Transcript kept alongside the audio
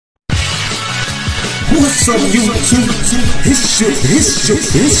What's up, YouTube? It's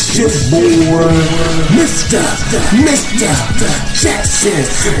your boy, Mr. Jackson.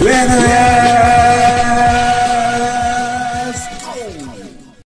 Let's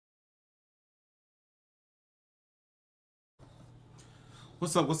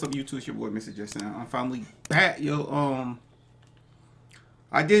go. What's up, YouTube? It's your boy, Mr. Jackson. I'm finally back, yo.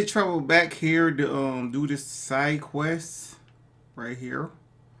 I did travel back here to do this side quest right here.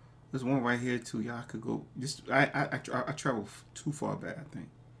 There's one right here too. Y'all could go. Just I traveled too far back, I think.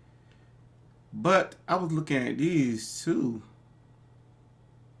 But I was looking at these too.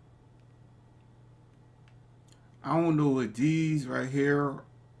 I don't know what these right here.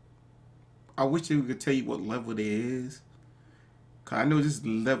 I wish they could tell you what level they is. Cause I know this is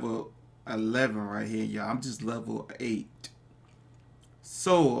level 11 right here, y'all. I'm just level 8.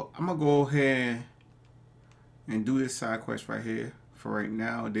 So I'm gonna go ahead and do this side quest right here for right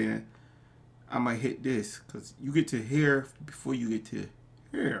now. Then I'm gonna hit this because you get to here before you get to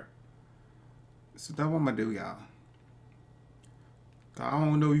here. So that's what I'm gonna do, y'all. I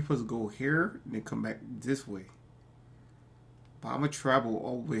don't know if you're supposed to go here and then come back this way. But I'm gonna travel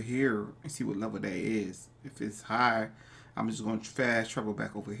over here and see what level that is. If it's high, I'm just gonna fast travel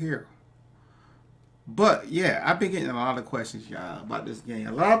back over here. But yeah, I've been getting a lot of questions, y'all, about this game.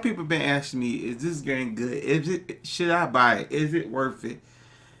 A lot of people been asking me, is this game good? Should I buy it? Is it worth it?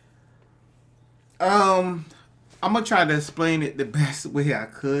 I'm gonna try to explain it the best way I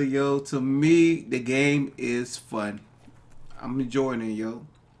could, yo. To me, the game is fun. I'm enjoying it, yo.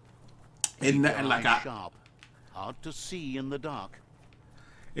 It's nothing like sharp, hard to see in the dark.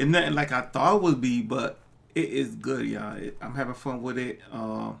 It's nothing like I thought it would be, but it is good, y'all. I'm having fun with it.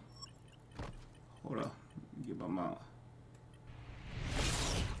 Hold on, get my mouth.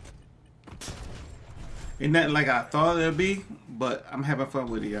 Ain't nothing like I thought it'd be, but I'm having fun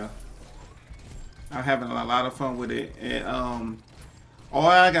with it, y'all. I'm having a lot of fun with it, and all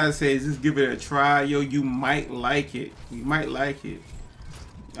I gotta say is just give it a try, yo. You might like it. You might like it.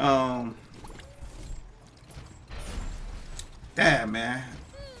 Damn, man.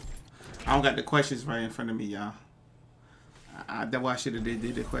 I don't got the questions right in front of me, y'all. That's why I should have did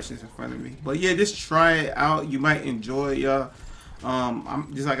the questions in front of me. But yeah, just try it out. You might enjoy it, y'all.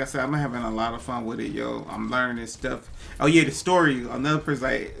 I'm just like I said, I'm having a lot of fun with it, yo. I'm learning this stuff. Oh yeah, the story. Another person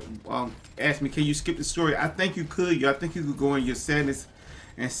like asked me, can you skip the story? I think you could, yo. I think you could go in your settings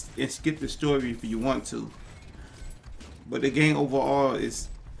and skip the story if you want to. But the game overall is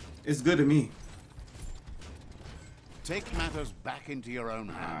good to me. Take matters back into your own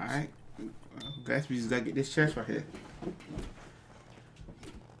hands. All right. Guys, we just gotta get this chest right here.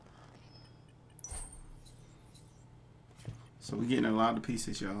 So we're getting a lot of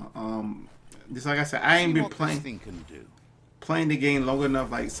pieces, y'all. Just like I said, I ain't been playing the game long enough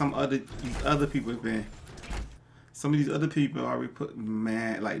like some these other people have been. Some of these other people already put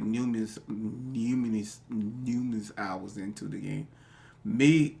like numerous hours into the game.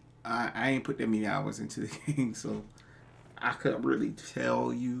 Me, I ain't put that many hours into the game, so I couldn't really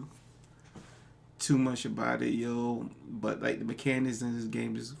tell you too much about it, yo. But like the mechanics in this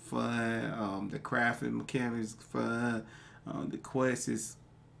game is fun. The crafting mechanics is fun. The quest is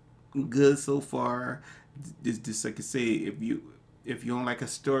good so far. Just like I say, if you don't like a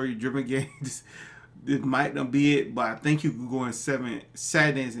story driven game, this might not be it. But I think you can go in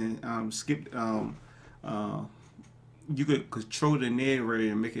settings and skip. You could control the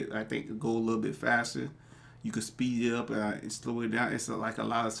narrator and make it, I think, go a little bit faster. You could speed it up and slow it down. It's like a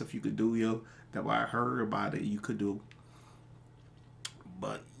lot of stuff you could do, yo. That's why I heard about it. You could do.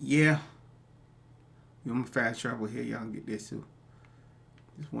 But yeah, I'm gonna fast travel here. Y'all can get this too.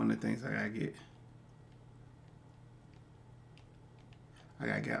 It's one of the things I gotta get. I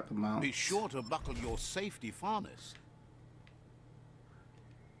gotta get out the mount. Be sure to buckle your safety harness.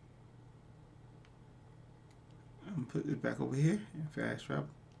 I'm gonna put this back over here and fast travel.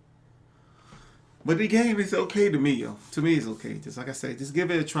 But the game is okay to me, yo. To me, it's okay. Just like I said, just give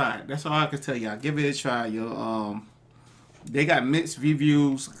it a try. That's all I can tell y'all. Give it a try, yo. They got mixed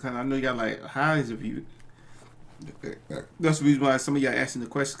reviews. Cause I know y'all like, how is the review? That's the reason why some of y'all asking the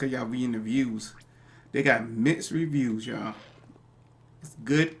questions, cause y'all reading the reviews. They got mixed reviews, y'all. It's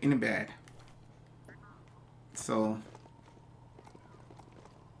good and bad. So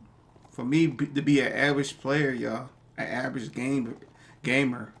for me to be an average player, y'all, an average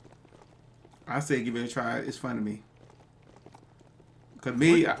gamer, I say give it a try. It's fun to me. Cause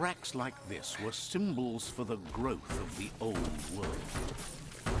me, bricks like this were symbols for the growth of the old world.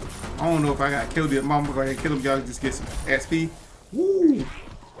 I don't know if I got killed it. Mama, go ahead and kill him. Y'all just get some XP. Woo!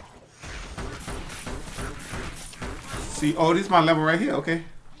 See, oh, this is my level right here. Okay.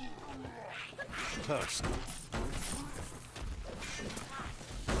 personal.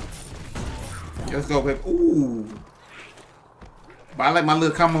 Let's go, baby. Ooh. But I like my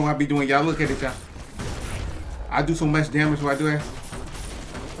little combo I be doing. Y'all look at it, y'all. I do so much damage while I do it.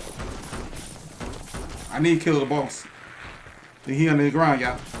 I need to kill the boss. He under the ground,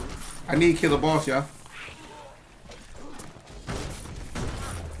 y'all. I need to kill the boss, y'all.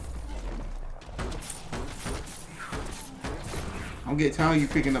 I'm getting tired of you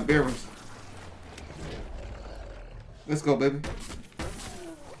picking up barrels. Let's go, baby.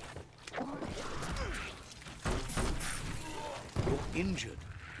 You're injured.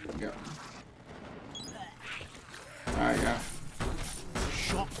 Yeah. Alright, yeah.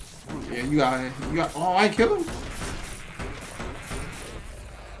 Shot through. Yeah, you out here. You got. Oh, I ain't kill him.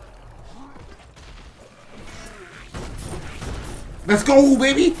 Let's go,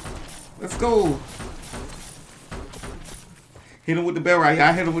 baby. Let's go. Hit him with the barrel. Yeah,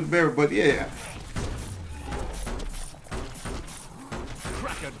 I hit him with the barrel, but yeah.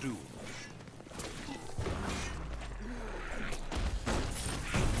 Crack-a-doodle.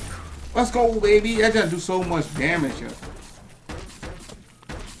 Let's go, baby. That just do so much damage. Yeah.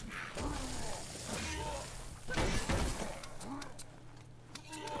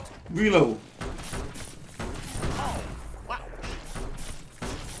 Reload. Oh, wow.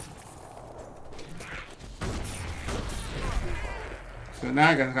 So now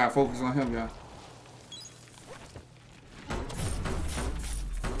I gotta focus on him, y'all.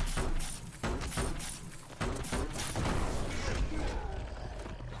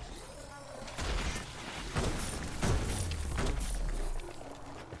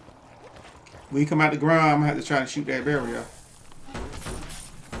 When you come out the ground, I'm gonna have to try to shoot that barrel, y'all.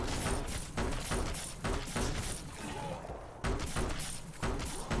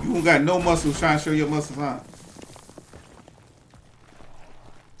 You don't got no muscles trying to show your muscles, huh?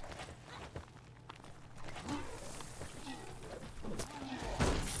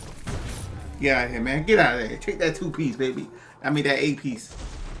 Get out of here, man. Get out of there. Take that 2-piece, baby. I mean that 8-piece.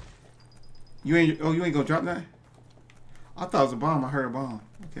 You ain't. Oh, you ain't gonna drop that? I thought it was a bomb. I heard a bomb.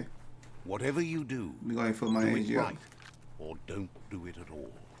 Okay. Whatever you do, Let me go ahead and put my do energy it up. right, or don't do it at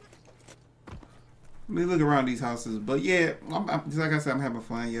all. Let me look around these houses. But yeah, I'm just like I said, I'm having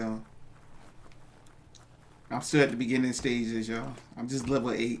fun, y'all. I'm still at the beginning stages, y'all. I'm just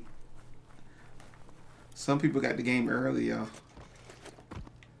level 8. Some people got the game early, y'all.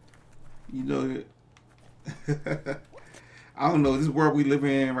 You know, I don't know. This world we live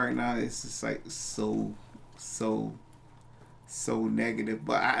in right now is just like so negative.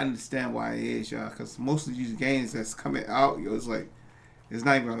 But I understand why it is, y'all. Because most of these games that's coming out, yo, it's like it's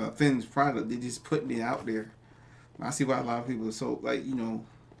not even a finished product. They're just putting it out there. I see why a lot of people are so like, you know,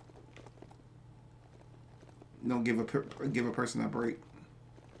 don't give a person a break.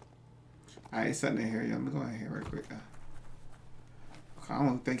 All right, it's something in here, y'all. Let me go in here right quick. I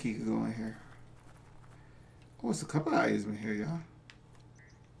don't think he could go in here. Oh, it's a couple of items in here, y'all.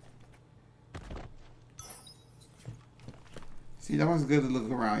 See, that was good to look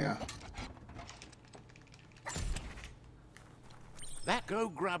around, y'all. That go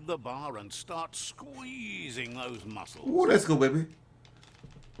grab the bar and start squeezing those muscles. Ooh, let's go, baby.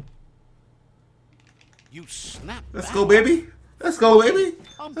 You snap. Let's back. go, baby. Let's go, baby.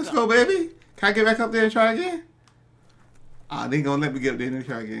 I'm Let's done. go, baby. Can I get back up there and try again? Ah, they gonna let me get up there and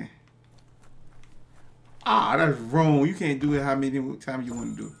try again. Ah, that's wrong. You can't do it how many times you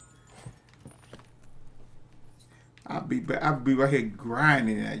want to do. I'll be right here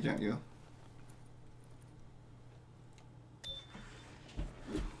grinding that junk, yo.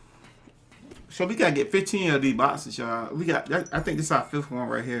 So we gotta get 15 of these boxes, y'all. We got. I think this is our 5th one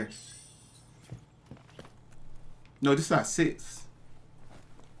right here. No, this is our 6th.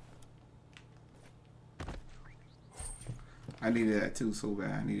 I needed that too so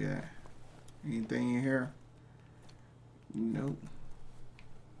bad. I need that. Anything in here? Nope.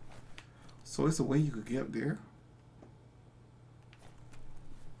 So it's a way you could get up there.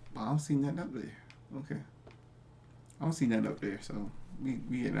 But I don't see nothing up there. Okay. I don't see nothing up there, so we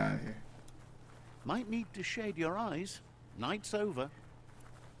get out of here. Might need to shade your eyes. Night's over.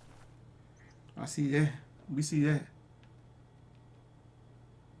 I see that. We see that.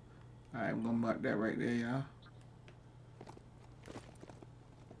 Alright, I'm gonna mark that right there, y'all.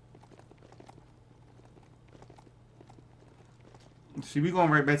 See, we going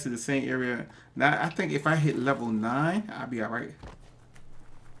right back to the same area. Now, I think if I hit level 9, I'll be alright.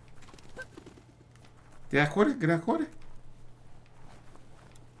 Did I quit it? Did I quit it?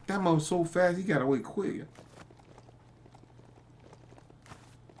 That man was so fast, he got away quick.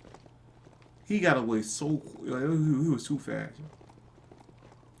 He got away so quick. He was too fast.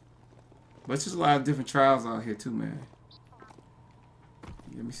 But it's just a lot of different trials out here too, man.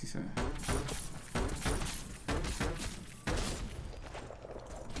 Let me see something.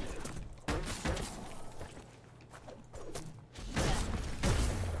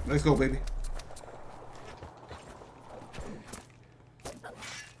 Let's go, baby.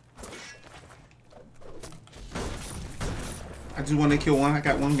 I just want to kill one. I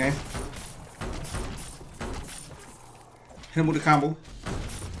got one game. Hit him with the combo.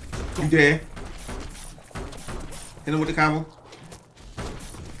 You dead. Hit him with the combo.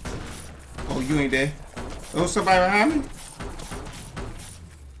 Oh, you ain't dead. Oh, somebody behind me?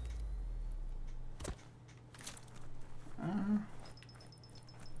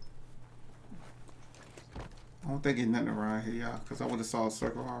 I don't think there's nothing around here, y'all, because I would have saw a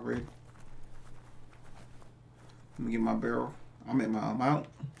circle already. Let me get my barrel. I'm at my mount.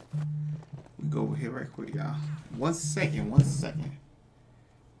 We go over here right quick, y'all. 1 second, 1 second.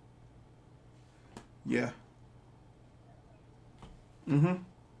 Yeah. Mm-hmm.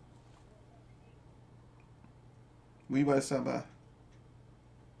 What you about to say about?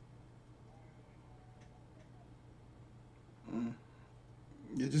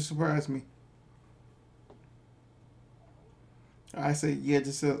 You just surprised me. I say, yeah,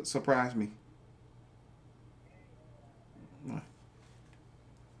 just surprise me.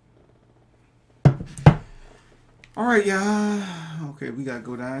 All right, y'all. Okay, we gotta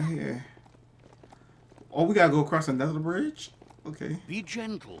go down here. Oh, we gotta go across another bridge? Okay. Be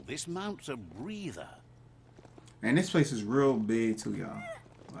gentle. This mount's a breather. And this place is real big too, y'all.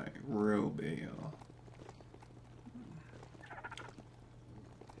 Like, real big, y'all.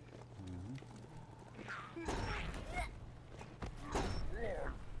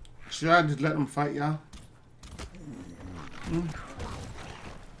 Should I just let them fight, y'all?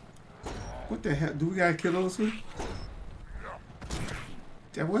 What the hell? Do we gotta kill those two?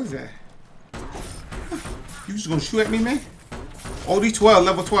 What is that? You just gonna shoot at me, man? Oh, these 12,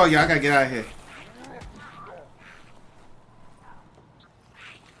 level 12, y'all. I gotta get out of here.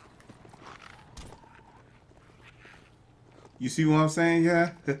 You see what I'm saying,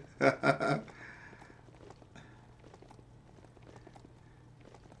 yeah?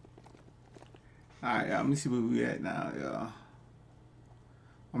 Alright, y'all. Let me see where we at now, y'all.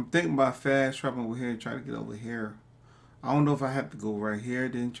 I'm thinking about fast traveling over here and try to get over here. I don't know if I have to go right here,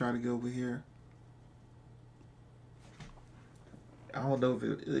 then try to get over here. I don't know if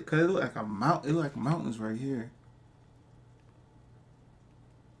it, cause it look like a mountain. It look like mountains right here.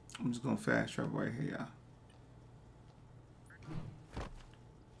 I'm just gonna fast travel right here, y'all.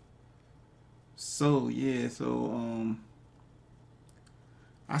 So yeah,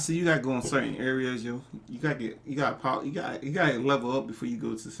 I see you gotta go in certain areas, yo. You gotta level up before you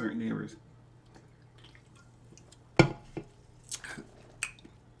go to certain areas.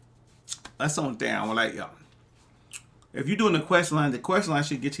 That's the only thing I would like, y'all. If you're doing the quest line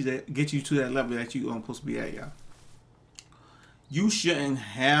should get you to that level that you're supposed to be at, y'all. You shouldn't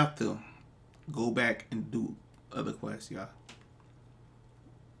have to go back and do other quests, y'all.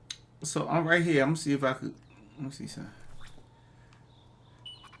 So I'm right here. I'm gonna see if I could. Let me see something.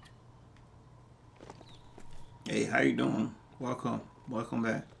 Hey, how you doing? Welcome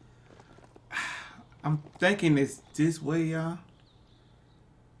back. I'm thinking it's this way, y'all.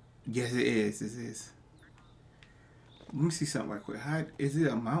 Yes, it is. It is. Let me see something right quick. How is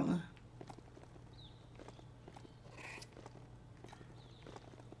it a mountain?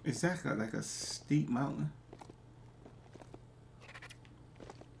 Is that like a steep mountain?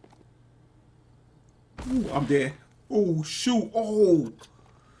 Ooh, I'm dead. Oh shoot! Oh,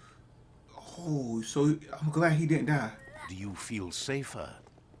 so I'm glad he didn't die. Do you feel safer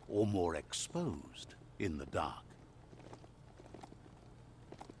or more exposed in the dark?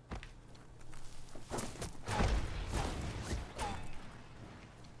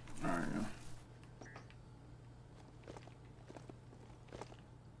 Alright.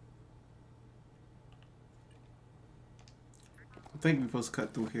 I think we're supposed to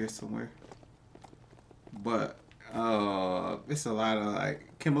cut through here somewhere. But it's a lot of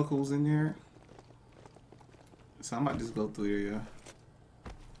like chemicals in there. So I might just go through here, yeah.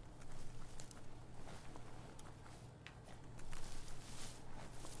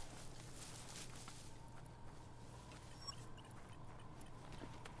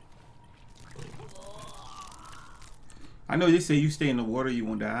 I know they say you stay in the water, you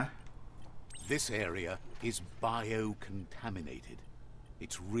won't die. This area is biocontaminated.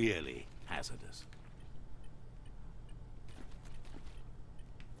 It's really hazardous.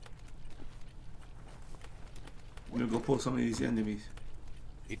 I'm gonna go pull some of these enemies.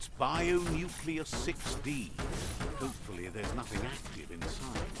 It's Bionuclear 6D. Hopefully there's nothing active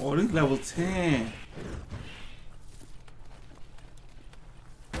inside. Oh, this level 10.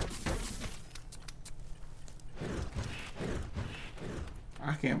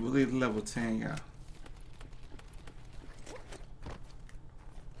 I can't believe level 10, y'all.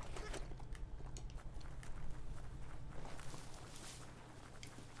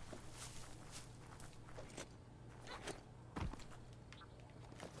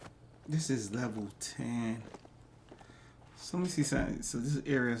 This is level 10. So let me see something. So this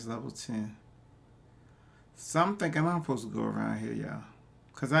area is level 10. So I'm thinking I'm supposed to go around here, y'all.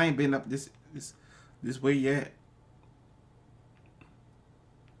 Cause I ain't been up this way yet.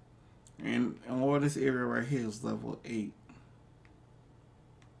 And all this area right here is level 8.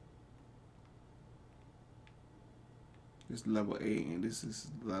 This is level 8 and this is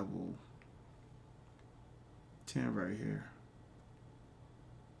level 10 right here.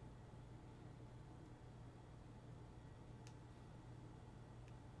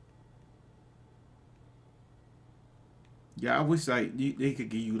 Yeah, I wish like they could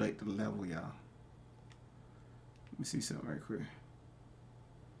give you like the level, y'all. Let me see something right quick.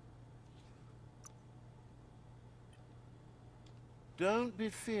 Don't be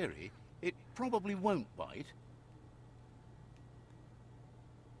fiery. It probably won't bite.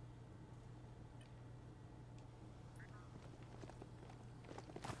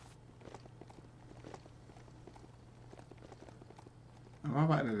 Am I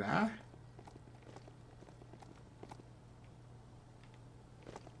about to die?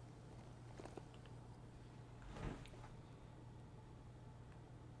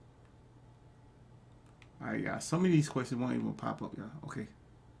 Alright, y'all. Some of these questions won't even pop up, y'all. Okay.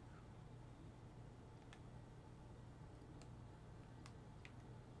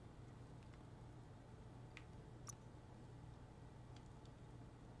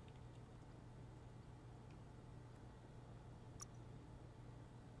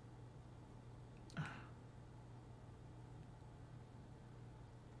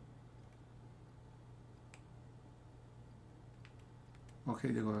 Okay,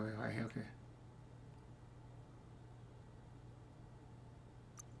 they go right here. Okay.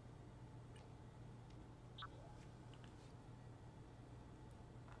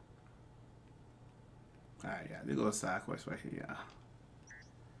 Alright, yeah, they go a side quest right here, y'all.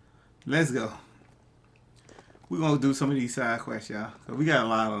 Let's go. We're gonna do some of these side quests, y'all. Cause we got a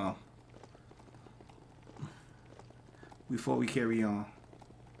lot of them. Before we carry on.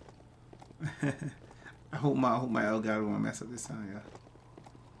 I hope my Elgato won't mess up this time, y'all.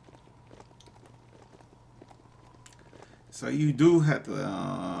 So you do have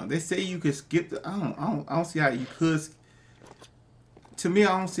to. They say you could skip the. I don't see how you could. To me,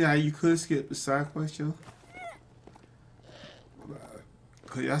 I don't see how you could skip the side quest, yo.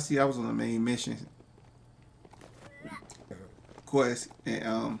 Cause y'all see, I was on the main mission quest,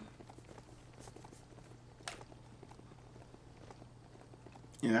 and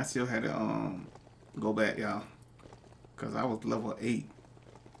I still had to go back, y'all, cause I was level 8.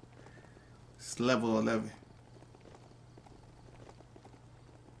 It's level 11.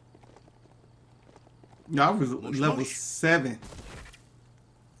 No, I was level 7.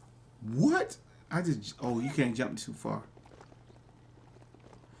 What? I just... Oh, you can't jump too far.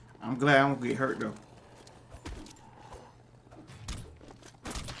 I'm glad I don't get hurt, though.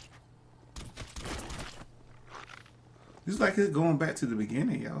 It's like it's going back to the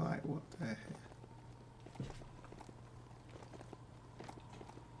beginning, y'all. Like, what the heck?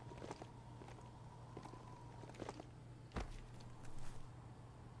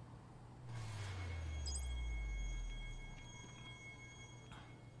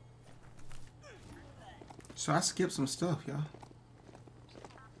 So I skipped some stuff, y'all.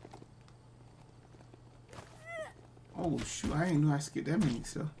 Oh shoot, I ain't know I skipped that many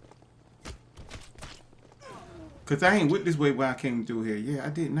stuff. Cause I ain't went this way when I came through here. Yeah, I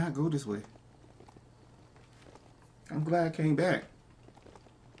did not go this way. I'm glad I came back.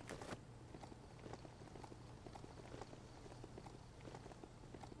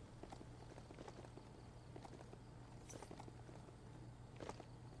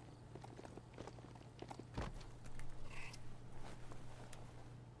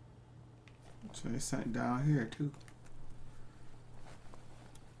 So there's something down here too.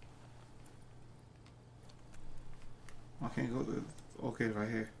 I can't go to. Okay, right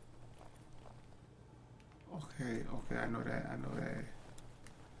here. Okay, I know that.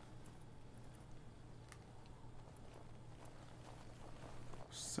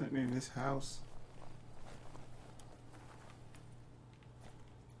 Something in this house.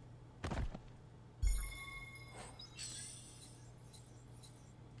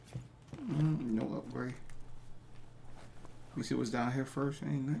 see what's down here first.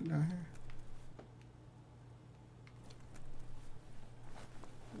 Ain't nothing down here.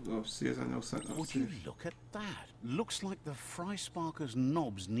 Go upstairs. I know something upstairs. Would you look at that? Looks like the fry sparker's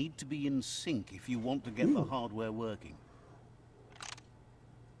knobs need to be in sync if you want to get the hardware working.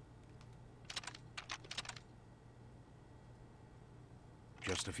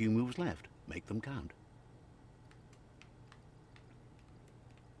 Just a few moves left. Make them count.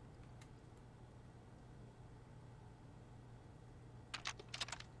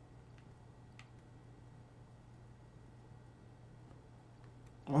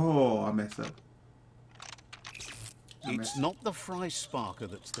 Oh, I messed up. It's not the fry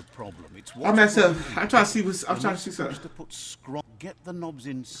sparker that's the problem. It's I messed up. I'm trying to see what's. I'm trying to see something. To put get the knobs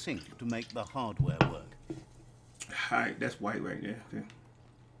in sync to make the hardware work. Alright, that's white right there. Okay.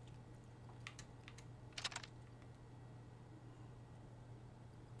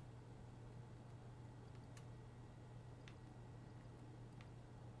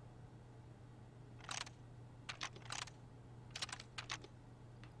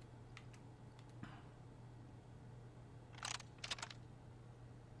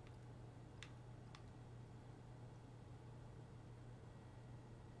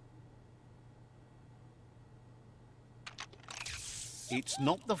 It's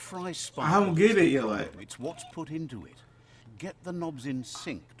not the fry sparker. I don't get it yet. Like, it's what's put into it. Get the knobs in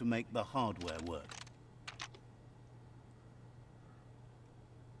sync to make the hardware work.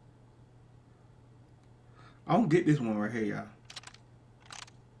 I don't get this one right here, y'all.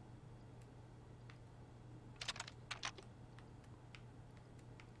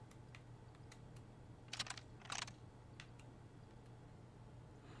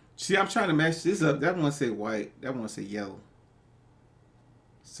 See, I'm trying to match this up. That one say white. That one say yellow.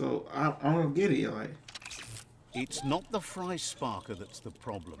 So I don't get it, like. It's not the fry sparker that's the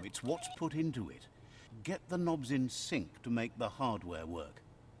problem. It's what's put into it. Get the knobs in sync to make the hardware work.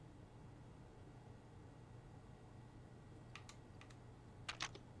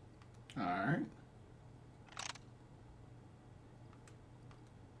 All right.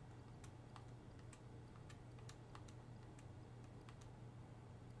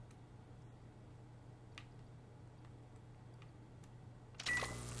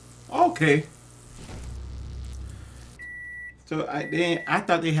 Okay. So I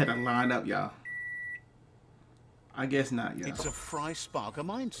thought they had to line up, y'all. I guess not, y'all. It's a fry sparker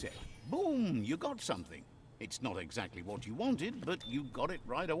mindset. Boom, you got something. It's not exactly what you wanted, but you got it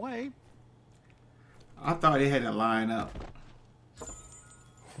right away. I thought they had to line up.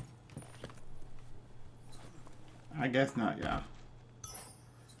 I guess not, y'all.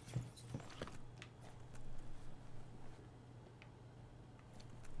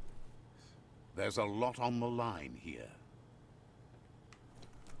 There's a lot on the line here.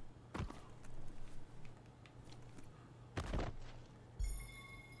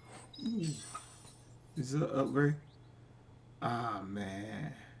 Is it an upgrade? Ah,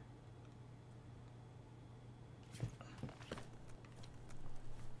 man.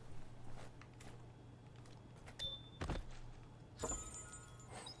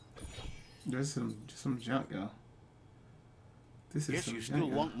 There's some junk, y'all. This is Guess some you junk, still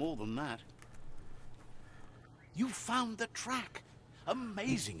want more than that. You found the track.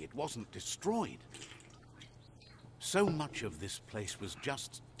 Amazing it wasn't destroyed. So much of this place was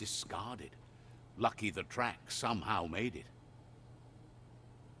just discarded. Lucky the track somehow made it.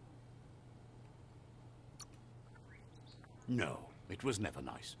 No, it was never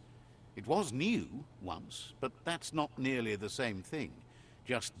nice. It was new once, but that's not nearly the same thing.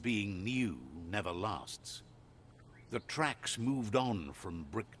 Just being new never lasts. The tracks moved on from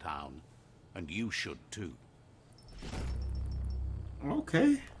Bricktown, and you should too.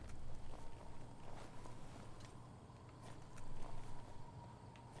 Okay.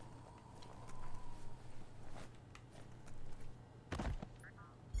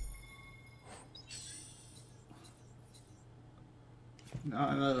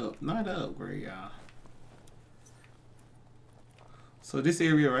 Not an upgrade, y'all. So this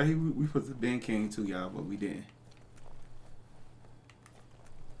area right here, we put the Ben King too, y'all, but we didn't.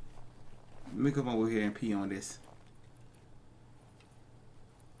 Let me come over here and pee on this.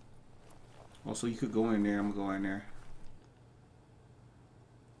 Oh, so you could go in there. I'm gonna go in there.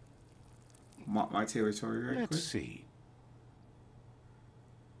 Mark my territory right quick. Let's see.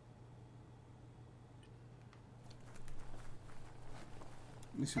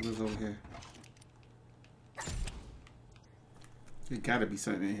 Let me see what's over here. There gotta be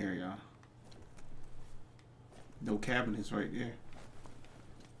something in here, y'all. No cabinets right there.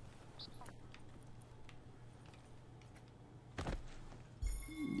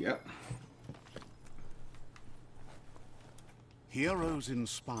 Yep. Heroes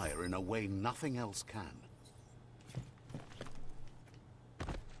inspire in a way nothing else can.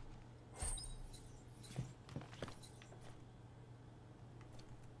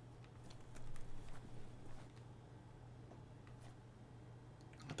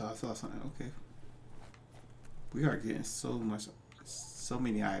 I thought I saw something. Okay. We are getting so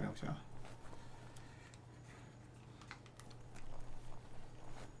many items, y'all.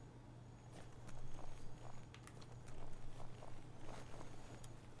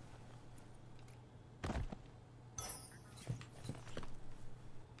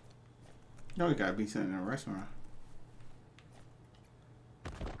 You know, we gotta be sitting in a restaurant.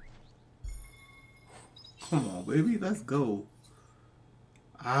 Come on, baby, let's go.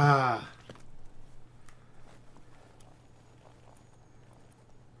 Ah.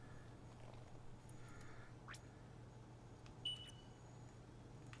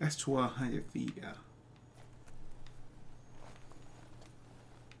 That's 1,200 feet, yeah.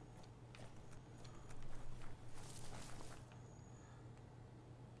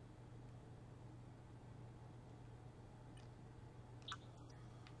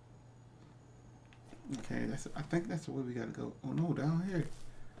 Okay, I think that's the way we gotta go. Oh no, down here.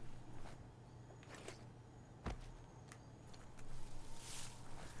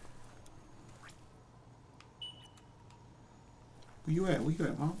 Where you at? Where you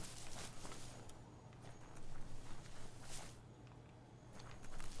at, Mom?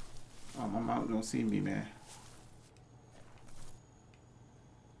 Oh, my mom don't see me, man.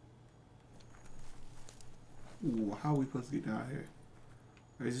 Ooh, how we supposed to get down here?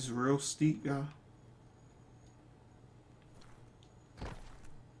 Is this real steep, y'all?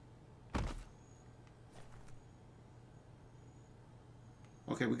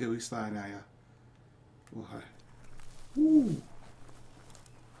 Okay, we good. We slide now, y'all. Oh, hi. Ooh.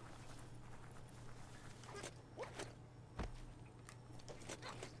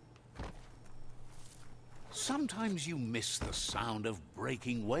 Sometimes you miss the sound of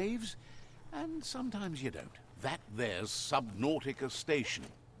breaking waves, and sometimes you don't. That there's Subnautica Station.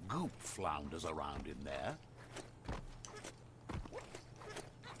 Goop flounders around in there.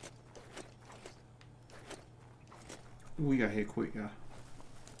 We got hit quick, y'all.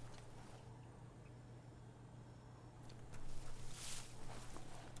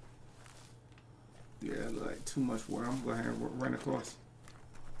 Yeah, that look like too much water. I'm going to go ahead and run across.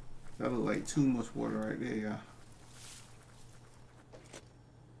 That look like too much water right there, y'all.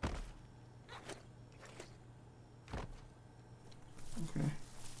 Okay.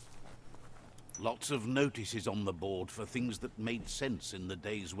 Lots of notices on the board for things that made sense in the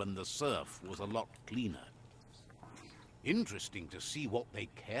days when the surf was a lot cleaner. Interesting to see what they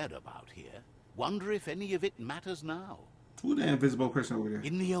cared about here. Wonder if any of it matters now. Who the invisible person over there?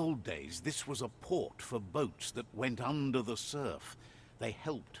 In the old days, this was a port for boats that went under the surf. They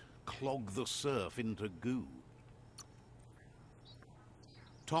helped clog the surf into goo.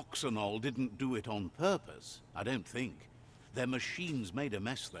 Toxanol didn't do it on purpose, I don't think. Their machines made a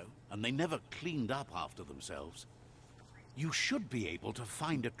mess, though, and they never cleaned up after themselves. You should be able to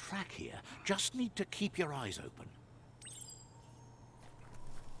find a track here. Just need to keep your eyes open.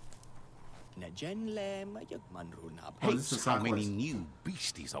 Hates how many new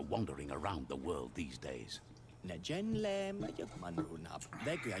beasties are wandering around the world these days.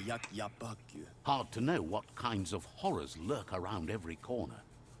 Hard to know what kinds of horrors lurk around every corner.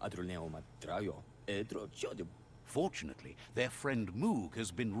 Fortunately, their friend MOOG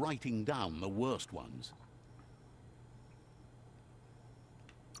has been writing down the worst ones.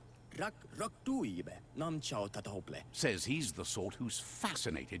 Says he's the sort who's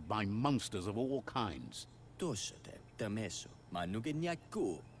fascinated by monsters of all kinds.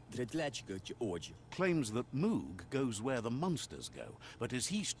 Claims that MOOG goes where the monsters go, but as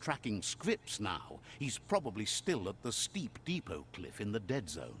he's tracking scripts now, he's probably still at the steep depot cliff in the dead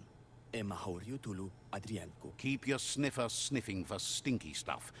zone. Keep your sniffer sniffing for stinky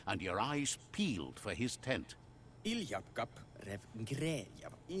stuff, and your eyes peeled for his tent.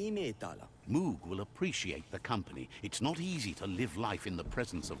 MOOG will appreciate the company. It's not easy to live life in the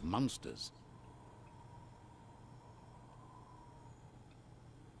presence of monsters.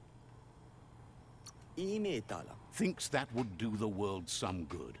 Thinks that would do the world some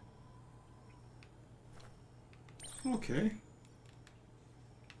good. Okay.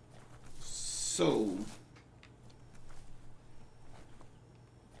 So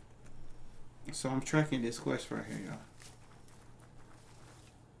I'm tracking this quest right here, y'all.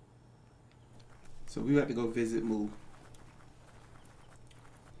 So we got to go visit MOOG.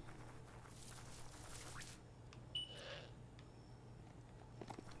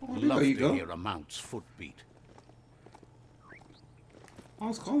 Love to hear a mount's footbeat. I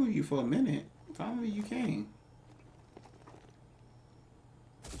was calling you for a minute. Finally, you came.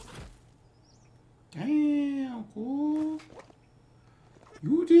 Damn, cool.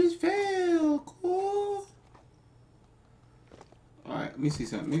 You just fell, cool. Alright, let me see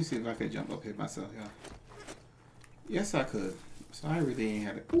something. Let me see if I can jump up here myself, y'all. Yes, I could. So I really ain't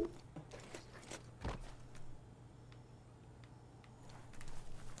had it. Ooh.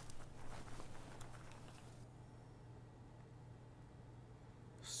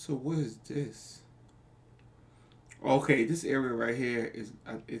 So what is this? Okay, this area right here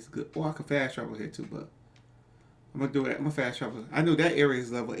is good. Oh, I can fast travel here too, but I'm gonna do it. I'm gonna fast travel. I know that area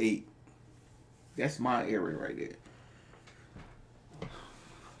is level 8. That's my area right there.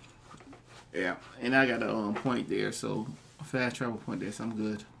 Yeah, and I got a point there, so a fast travel point there, so I'm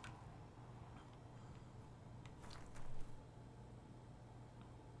good.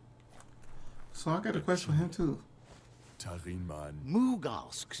 So I got a question for him too. Moog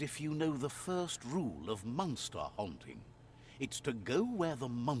asks if you know the first rule of monster hunting. It's to go where the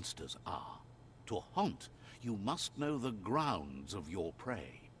monsters are. To hunt, you must know the grounds of your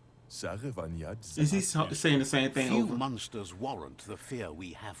prey. Is he saying the same thing Few over? monsters warrant the fear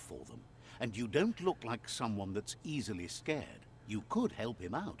we have for them. And you don't look like someone that's easily scared. You could help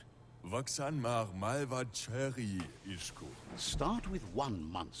him out. Start with one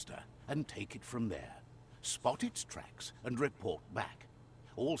monster and take it from there. Spot its tracks and report back.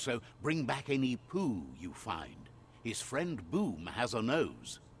 Also, bring back any poo you find. His friend Boom has a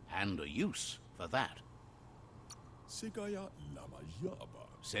nose, and a use for that. Says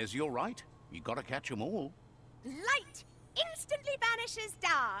you're right. You gotta catch 'em all. Light instantly banishes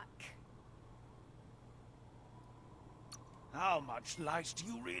dark. How much light do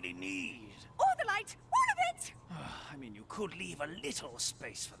you really need? All the light, all of it! I mean, you could leave a little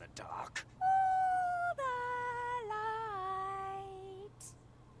space for the dark. All the light.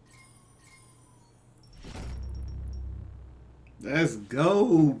 Let's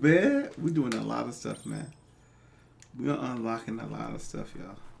go, man. We're doing a lot of stuff, man. We're unlocking a lot of stuff,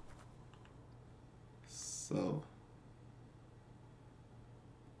 y'all.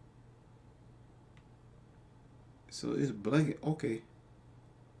 So it's blanket. Okay.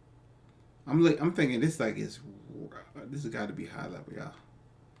 I'm thinking this this has got to be high level, y'all.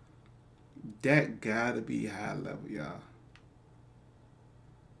 That gotta be high level, y'all.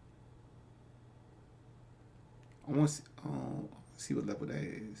 I want to see what level that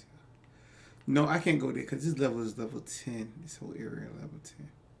is. No, I can't go there because this level is level 10. This whole area level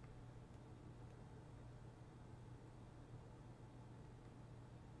 10.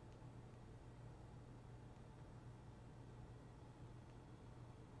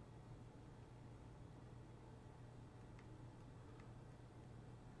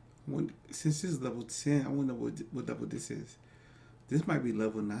 Since this is level 10, I wonder what level this is. This might be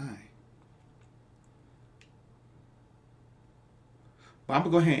level 9. But I'm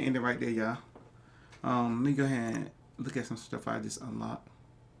going to go ahead and end it right there, y'all. Let me go ahead and look at some stuff I just unlocked.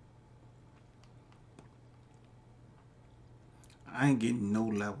 I ain't getting no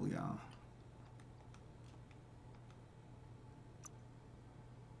level, y'all.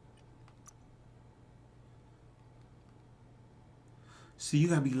 So you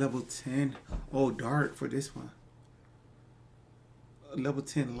gotta be level 10. Oh, dark for this one. Level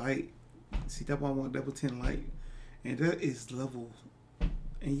 10 light. See, that one I want level 10 light. And that is level.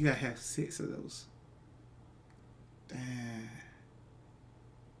 And you gotta have 6 of those. Damn.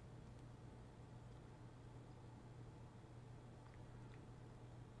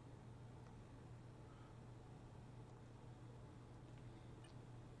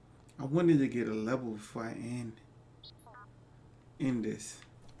 I wanted to get a level before I end this.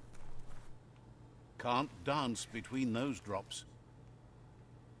 Can't dance between those drops.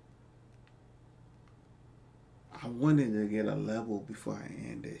 I wanted to get a level before I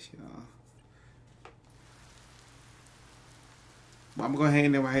end this, y'all. But I'm going to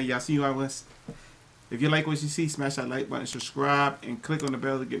hand it right here. Y'all see who I was? If you like what you see, smash that like button, subscribe, and click on the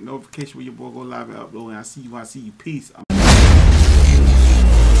bell to get notification when your boy go live and upload. And I see you. Peace.